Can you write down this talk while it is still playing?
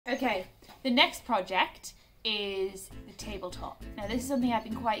Okay, the next project is the tabletop. Now this is something I've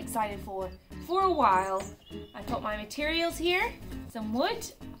been quite excited for a while. I've got my materials here, some wood.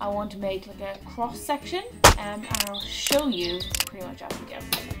 I want to make like a cross section, and I'll show you pretty much as we go.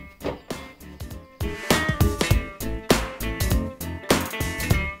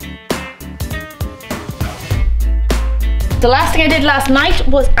 The last thing I did last night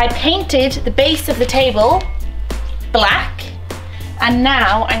was I painted the base of the table black, and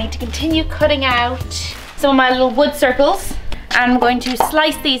now I need to continue cutting out some of my little wood circles, and I'm going to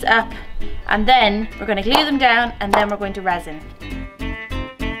slice these up, and then we're going to glue them down, and then we're going to resin.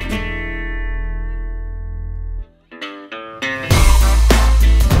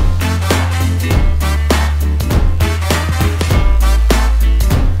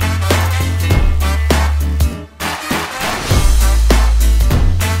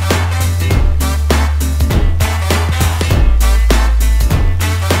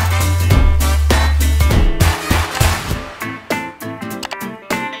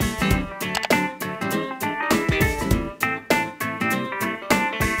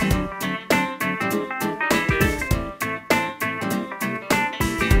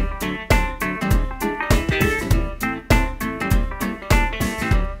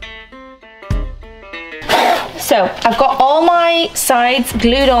 So I've got all my sides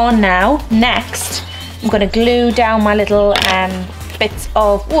glued on now. Next, I'm going to glue down my little bits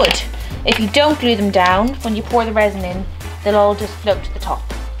of wood. If you don't glue them down, when you pour the resin in, they'll all just float to the top.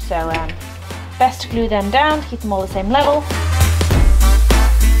 So best to glue them down to keep them all the same level.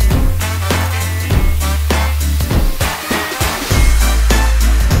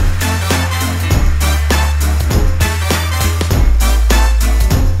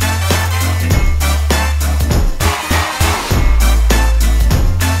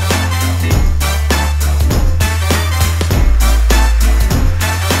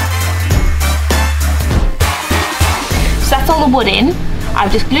 All the wood in,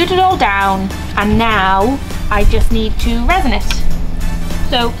 I've just glued it all down, and now I just need to resin it.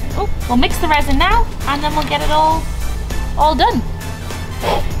 So we'll mix the resin now, and then we'll get it all done.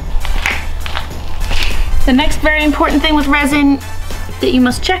 The next very important thing with resin that you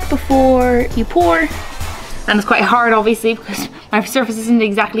must check before you pour, and it's quite hard obviously because my surface isn't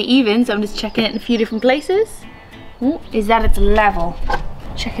exactly even, so I'm just checking it in a few different places, is that it's level.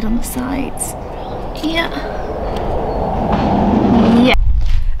 Check it on the sides.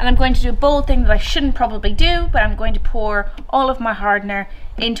 And I'm going to do a bold thing that I shouldn't probably do, but I'm going to pour all of my hardener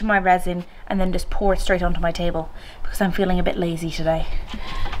into my resin and then just pour it straight onto my table because I'm feeling a bit lazy today.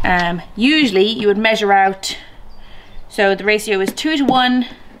 Usually you would measure out, so the ratio is 2 to 1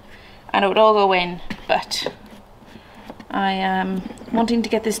 and it would all go in, but I am wanting to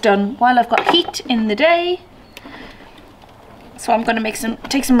get this done while I've got heat in the day, so I'm going to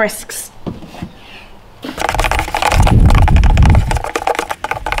take some risks.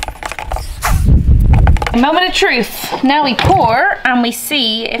 Moment of truth. Now we pour and we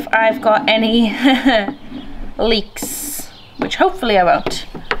see if I've got any leaks, which hopefully I won't.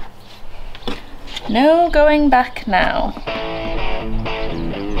 No going back now.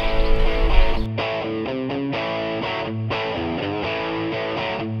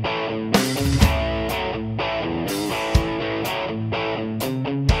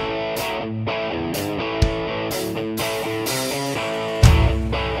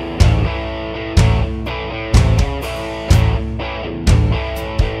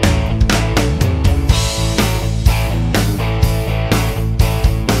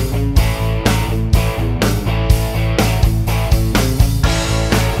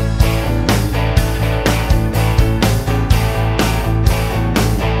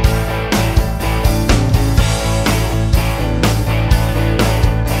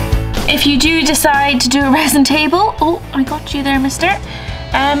 If you do decide to do a resin table, oh, I got you there, mister.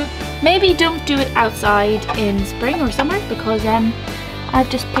 Maybe don't do it outside in spring or summer because I've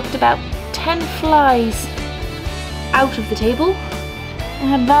just picked about 10 flies out of the table.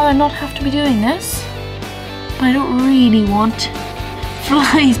 I'd rather not have to be doing this, but I don't really want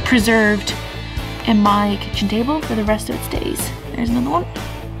flies preserved in my kitchen table for the rest of its days. There's another one.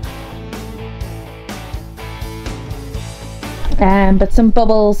 But some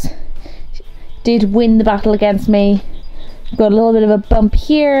bubbles did win the battle against me. Got a little bit of a bump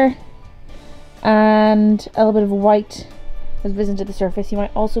here and a little bit of white has risen to the surface. You might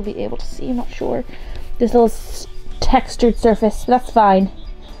also be able to see, I'm not sure, this little textured surface, but that's fine.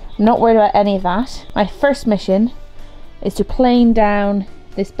 I'm not worried about any of that. My first mission is to plane down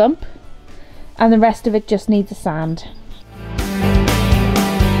this bump, and the rest of it just needs a sand.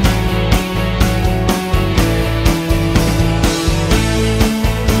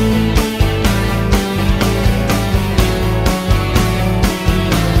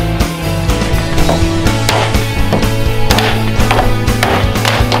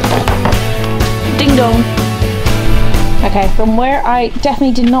 Okay, from where I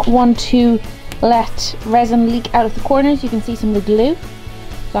definitely did not want to let resin leak out of the corners, you can see some of the glue.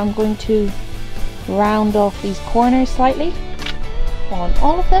 So I'm going to round off these corners slightly on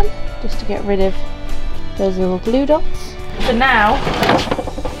all of them, just to get rid of those little glue dots. So now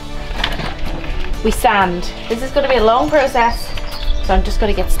we sand. This is going to be a long process, so I'm just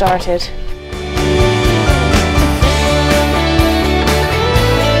going to get started.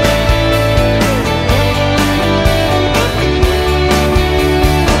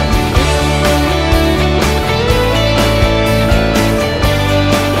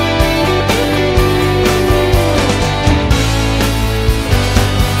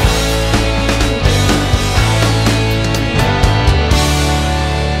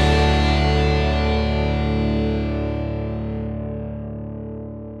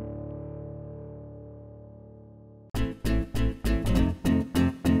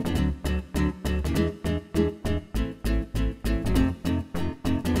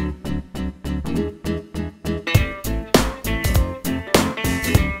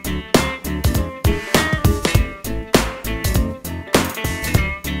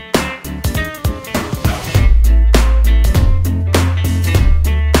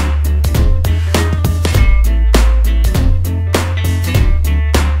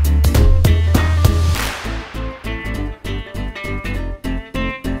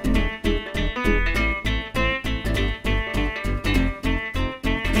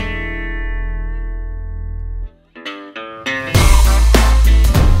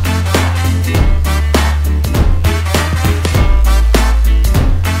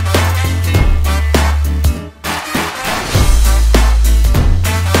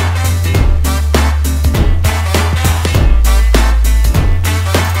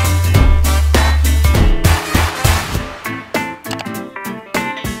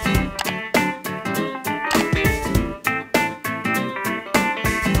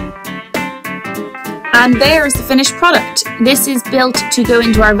 And there is the finished product. This is built to go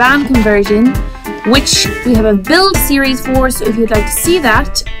into our van conversion, which we have a build series for, so if you'd like to see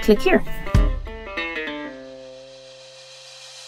that, click here.